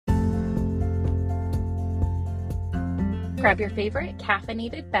Grab your favorite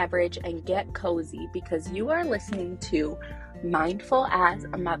caffeinated beverage and get cozy because you are listening to Mindful as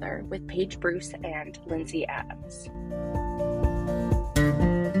a Mother with Paige Bruce and Lindsay Adams.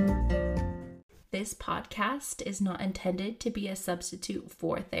 This podcast is not intended to be a substitute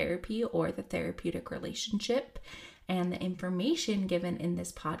for therapy or the therapeutic relationship, and the information given in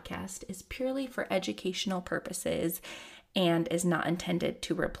this podcast is purely for educational purposes and is not intended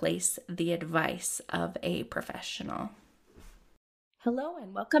to replace the advice of a professional. Hello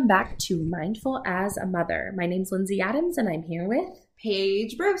and welcome back to Mindful as a Mother. My name's Lindsay Adams and I'm here with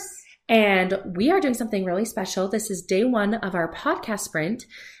Paige Bruce. And we are doing something really special. This is day one of our podcast sprint,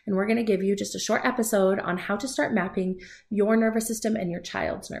 and we're going to give you just a short episode on how to start mapping your nervous system and your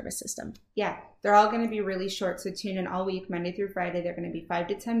child's nervous system. Yeah, they're all going to be really short, so tune in all week, Monday through Friday. They're going to be 5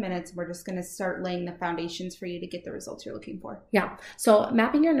 to 10 minutes. We're just going to start laying the foundations for you to get the results you're looking for. Yeah, so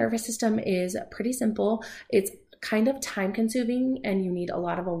mapping your nervous system is pretty simple. It's kind of time consuming, and you need a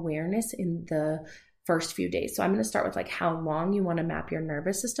lot of awareness in the first few days. So I'm going to start with like how long you want to map your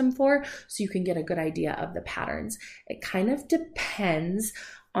nervous system for so you can get a good idea of the patterns. It kind of depends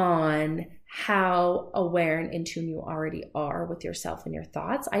on how aware and in tune you already are with yourself and your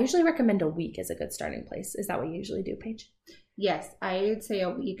thoughts. I usually recommend a week as a good starting place. Is that what you usually do, Paige? Yes, I would say a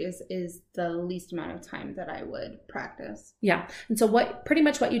week is the least amount of time that I would practice. Yeah. And so pretty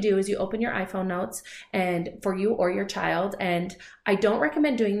much what you do is you open your iPhone notes and for you or your child. And I don't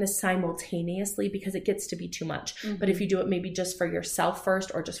recommend doing this simultaneously because it gets to be too much. Mm-hmm. But if you do it maybe just for yourself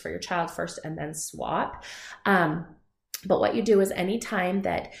first or just for your child first and then swap. But what you do is anytime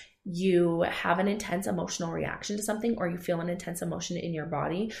that you have an intense emotional reaction to something or you feel an intense emotion in your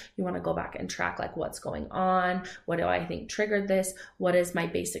body, you want to go back and track like what's going on. What do I think triggered this? What is my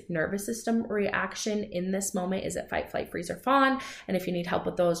basic nervous system reaction in this moment? Is it fight, flight, freeze, or fawn? And if you need help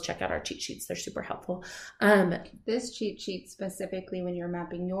with those, check out our cheat sheets. They're super helpful. This cheat sheet specifically when you're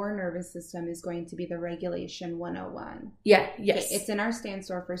mapping your nervous system is going to be the Regulation 101. Yeah, yes. Okay, it's in our stand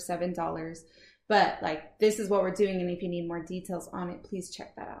store for $7. But like, this is what we're doing. And if you need more details on it, please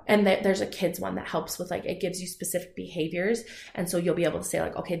check that out. And there's a kids one that helps with like, it gives you specific behaviors. And so you'll be able to say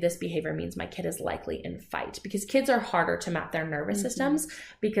like, okay, this behavior means my kid is likely in fight, because kids are harder to map their nervous systems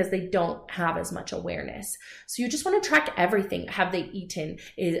because they don't have as much awareness. So you just want to track everything. Have they eaten?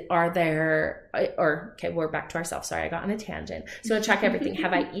 We're back to ourselves. Sorry, I got on a tangent. So you want to track everything.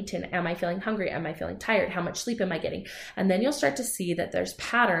 Have I eaten? Am I feeling hungry? Am I feeling tired? How much sleep am I getting? And then you'll start to see that there's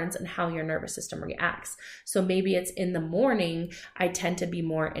patterns in how your nervous system reacts. So maybe it's in the morning, I tend to be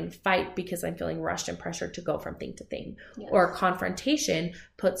more in fight because I'm feeling rushed and pressured to go from thing to thing. Yes. Or confrontation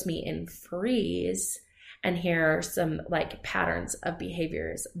puts me in freeze. And here are some like patterns of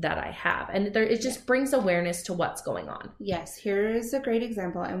behaviors that I have. And it just brings awareness to what's going on. Yes, here is a great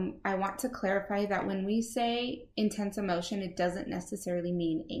example. And I want to clarify that when we say intense emotion, it doesn't necessarily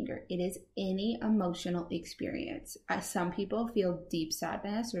mean anger. It is any emotional experience. Some people feel deep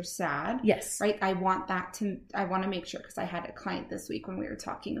sadness or sad. Yes. Right? I want to make sure, because I had a client this week when we were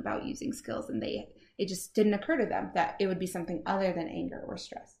talking about using skills and it just didn't occur to them that it would be something other than anger or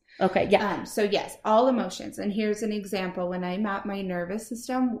stress. Okay, yeah. So yes, all emotions. And here's an example. When I map my nervous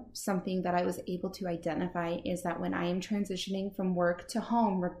system, something that I was able to identify is that when I am transitioning from work to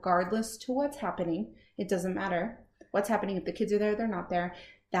home, regardless to what's happening, it doesn't matter what's happening. If the kids are there, they're not there.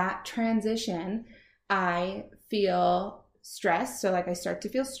 That transition, I feel stress. So like I start to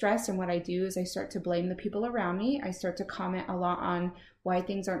feel stressed, and what I do is I start to blame the people around me. I start to comment a lot on why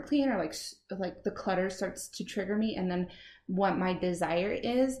things aren't clean, or like the clutter starts to trigger me. And then what my desire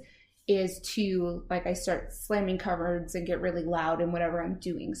is to like, I start slamming cupboards and get really loud in whatever I'm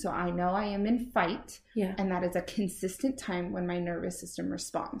doing. So I know I am in fight. Yeah. And that is a consistent time when my nervous system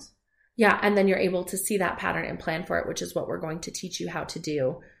responds. Yeah. And then you're able to see that pattern and plan for it, which is what we're going to teach you how to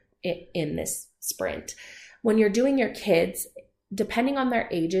do in this sprint. When you're doing your kids, depending on their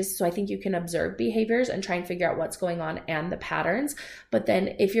ages, so I think you can observe behaviors and try and figure out what's going on and the patterns. But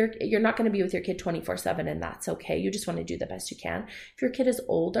then if you're not going to be with your kid 24/7, and that's okay. You just want to do the best you can. If your kid is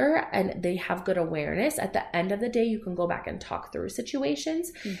older and they have good awareness, at the end of the day, you can go back and talk through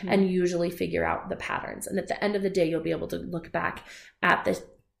situations and usually figure out the patterns. And at the end of the day, you'll be able to look back at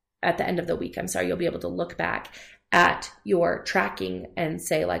the end of the week, you'll be able to look back at your tracking and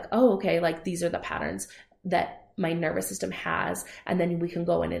say like, oh, okay, like these are the patterns that my nervous system has, and then we can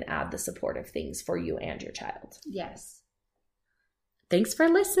go in and add the supportive things for you and your child. Yes. Thanks for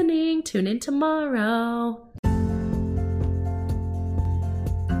listening. Tune in tomorrow.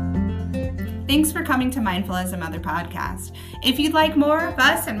 Thanks for coming to Mindful as a Mother podcast. If you'd like more of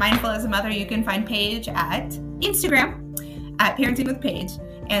us and Mindful as a Mother, you can find Paige at Instagram at Parenting with Paige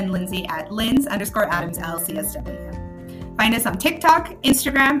and Lindsay at Linds_Adams LCSW. Find us on TikTok,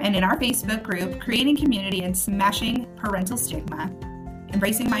 Instagram, and in our Facebook group, Creating Community and Smashing Parental Stigma,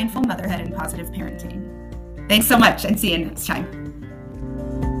 Embracing Mindful Motherhood and Positive Parenting. Thanks so much, and see you next time.